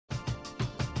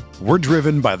We're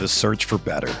driven by the search for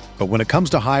better. But when it comes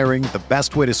to hiring, the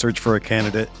best way to search for a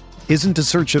candidate isn't to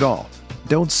search at all.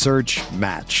 Don't search,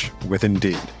 match with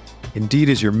Indeed. Indeed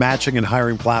is your matching and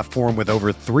hiring platform with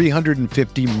over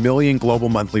 350 million global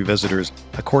monthly visitors,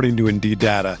 according to Indeed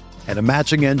data, and a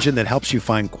matching engine that helps you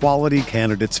find quality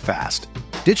candidates fast.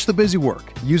 Ditch the busy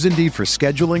work. Use Indeed for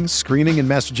scheduling, screening, and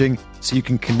messaging so you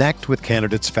can connect with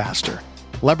candidates faster.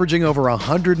 Leveraging over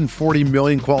 140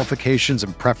 million qualifications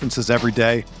and preferences every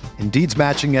day, Indeed's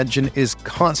matching engine is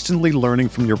constantly learning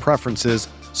from your preferences,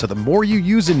 so the more you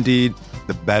use Indeed,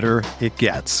 the better it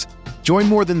gets. Join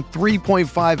more than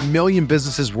 3.5 million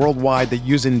businesses worldwide that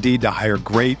use Indeed to hire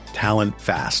great talent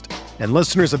fast. And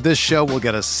listeners of this show will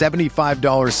get a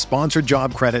 $75 sponsored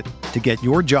job credit to get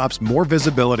your jobs more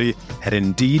visibility at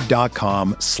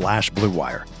Indeed.com/Blue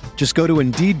Wire. Just go to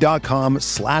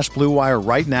Indeed.com/Blue Wire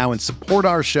right now and support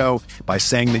our show by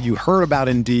saying that you heard about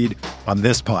Indeed on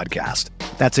this podcast.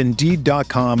 That's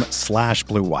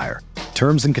Indeed.com/Blue Wire.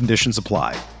 Terms and conditions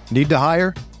apply. Need to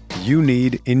hire? You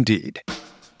need Indeed.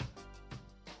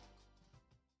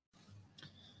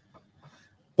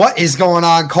 What is going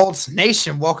on, Colts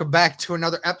Nation? Welcome back to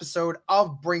another episode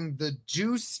of Bring the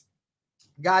Juice.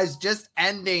 Guys, just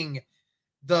ending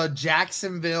the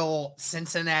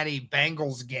Jacksonville-Cincinnati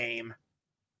Bengals game.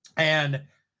 And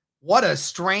what a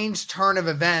strange turn of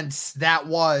events that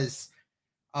was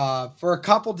for a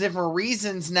couple different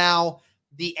reasons. Now,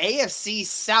 the AFC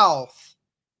South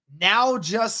now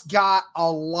just got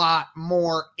a lot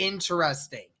more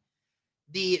interesting.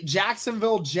 The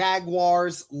Jacksonville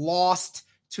Jaguars lost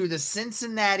to the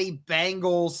Cincinnati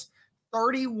Bengals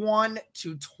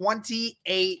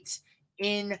 31-28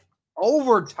 in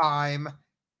overtime,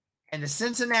 and the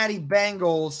Cincinnati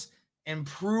Bengals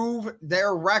improve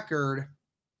their record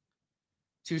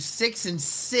to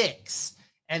 6-6,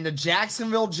 and the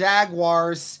Jacksonville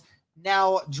Jaguars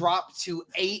now drop to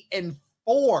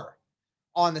 8-4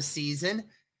 on the season.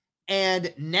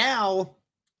 And now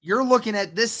you're looking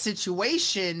at this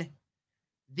situation.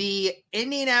 The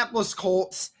Indianapolis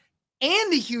Colts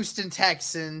and the Houston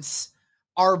Texans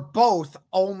are both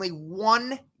only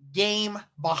one game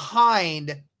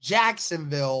behind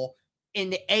Jacksonville in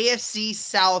the AFC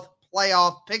South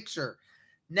playoff picture.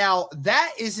 Now,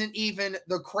 that isn't even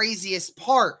the craziest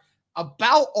part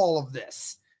about all of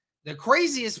this. The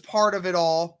craziest part of it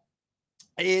all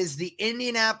is the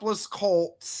Indianapolis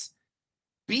Colts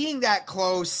being that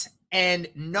close and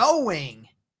knowing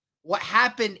what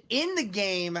happened in the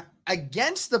game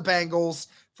against the Bengals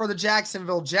for the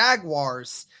Jacksonville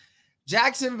Jaguars.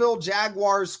 Jacksonville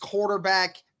Jaguars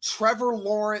quarterback Trevor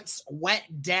Lawrence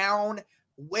went down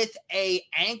with an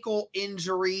ankle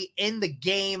injury in the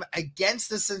game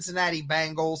against the Cincinnati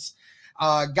Bengals.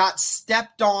 Got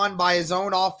stepped on by his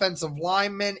own offensive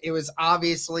lineman. It was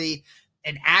obviously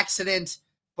an accident,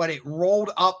 but it rolled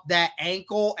up that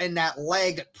ankle and that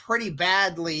leg pretty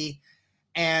badly.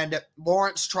 And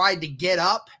Lawrence tried to get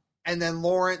up, and then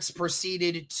Lawrence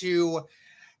proceeded to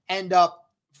end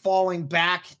up falling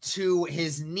back to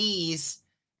his knees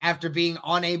after being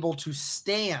unable to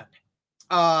stand.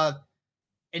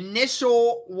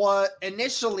 Initially,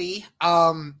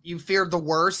 you feared the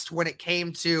worst when it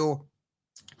came to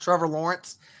Trevor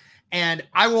Lawrence, and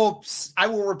I will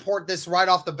report this right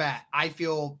off the bat. I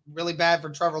feel really bad for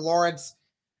Trevor Lawrence.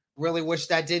 Really wish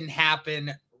that didn't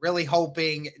happen. Really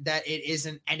hoping that it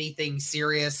isn't anything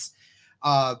serious.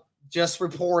 Just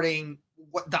reporting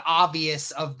what the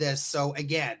obvious of this. So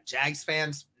again, Jags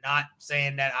fans, not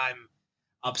saying that I'm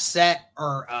upset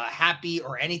or happy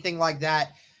or anything like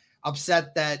that.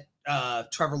 Upset that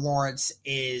Trevor Lawrence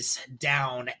is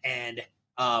down and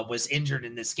was injured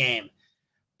in this game.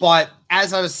 But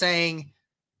as I was saying,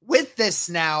 with this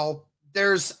now,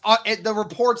 there's the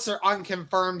reports are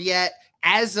unconfirmed yet.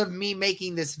 As of me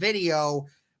making this video,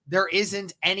 there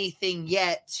isn't anything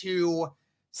yet to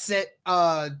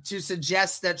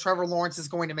suggest that Trevor Lawrence is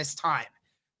going to miss time.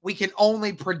 We can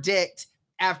only predict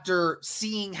after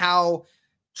seeing how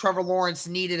Trevor Lawrence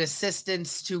needed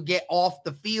assistance to get off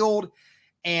the field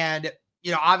and,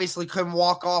 obviously couldn't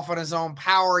walk off on his own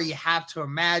power. You have to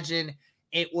imagine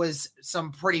it was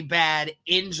some pretty bad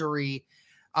injury.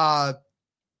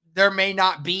 There may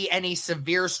not be any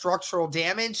severe structural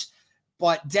damage,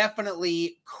 but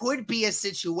definitely could be a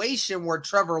situation where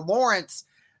Trevor Lawrence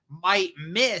might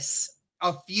miss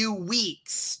a few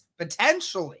weeks,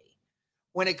 potentially,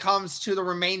 when it comes to the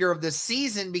remainder of the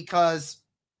season, because,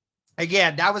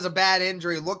 again, that was a bad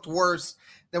injury. It looked worse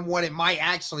than what it might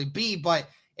actually be, but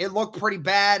it looked pretty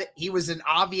bad. He was in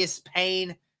obvious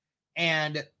pain,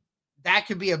 and that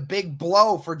could be a big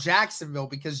blow for Jacksonville,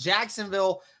 because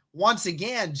Jacksonville once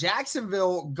again,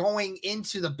 Jacksonville going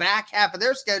into the back half of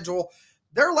their schedule,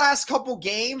 their last couple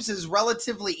games is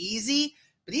relatively easy,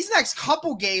 but these next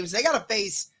couple games, they got to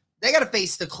face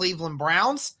the Cleveland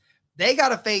Browns. They got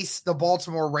to face the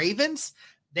Baltimore Ravens.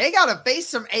 They got to face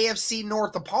some AFC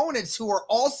North opponents who are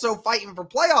also fighting for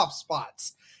playoff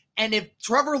spots. And if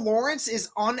Trevor Lawrence is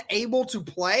unable to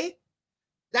play,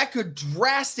 that could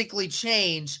drastically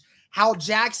change how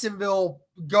Jacksonville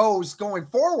goes going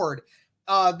forward.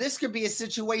 This could be a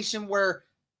situation where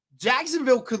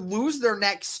Jacksonville could lose their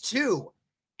next two.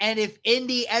 And if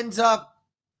Indy ends up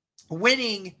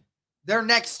winning their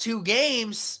next two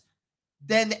games,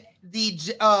 then the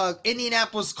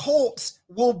Indianapolis Colts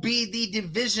will be the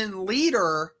division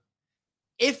leader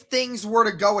if things were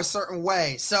to go a certain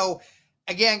way. So,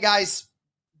 again, guys,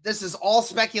 this is all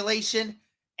speculation,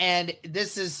 and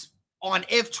this is on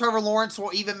if Trevor Lawrence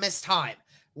will even miss time.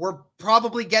 We're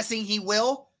probably guessing he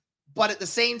will, but at the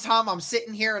same time, I'm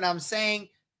sitting here and I'm saying,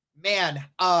 man,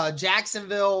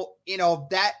 Jacksonville,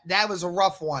 that was a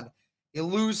rough one. You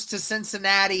lose to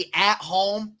Cincinnati at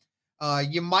home.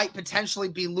 You might potentially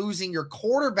be losing your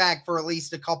quarterback for at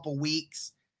least a couple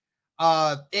weeks.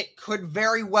 It could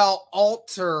very well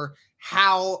alter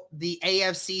how the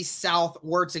AFC South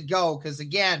were to go. Because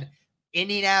again,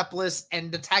 Indianapolis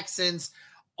and the Texans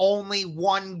only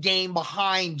one game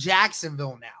behind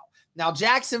Jacksonville now. Now,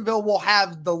 Jacksonville will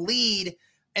have the lead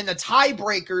in the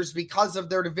tiebreakers because of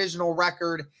their divisional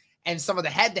record and some of the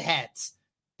head-to-heads.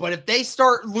 But if they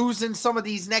start losing some of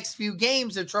these next few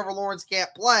games if Trevor Lawrence can't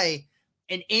play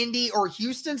and Indy or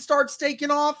Houston starts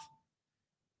taking off,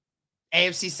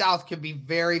 AFC South could be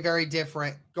very, very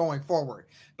different going forward.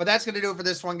 But that's going to do it for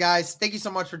this one, guys. Thank you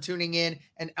so much for tuning in,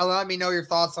 and let me know your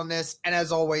thoughts on this. And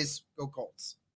as always, go Colts.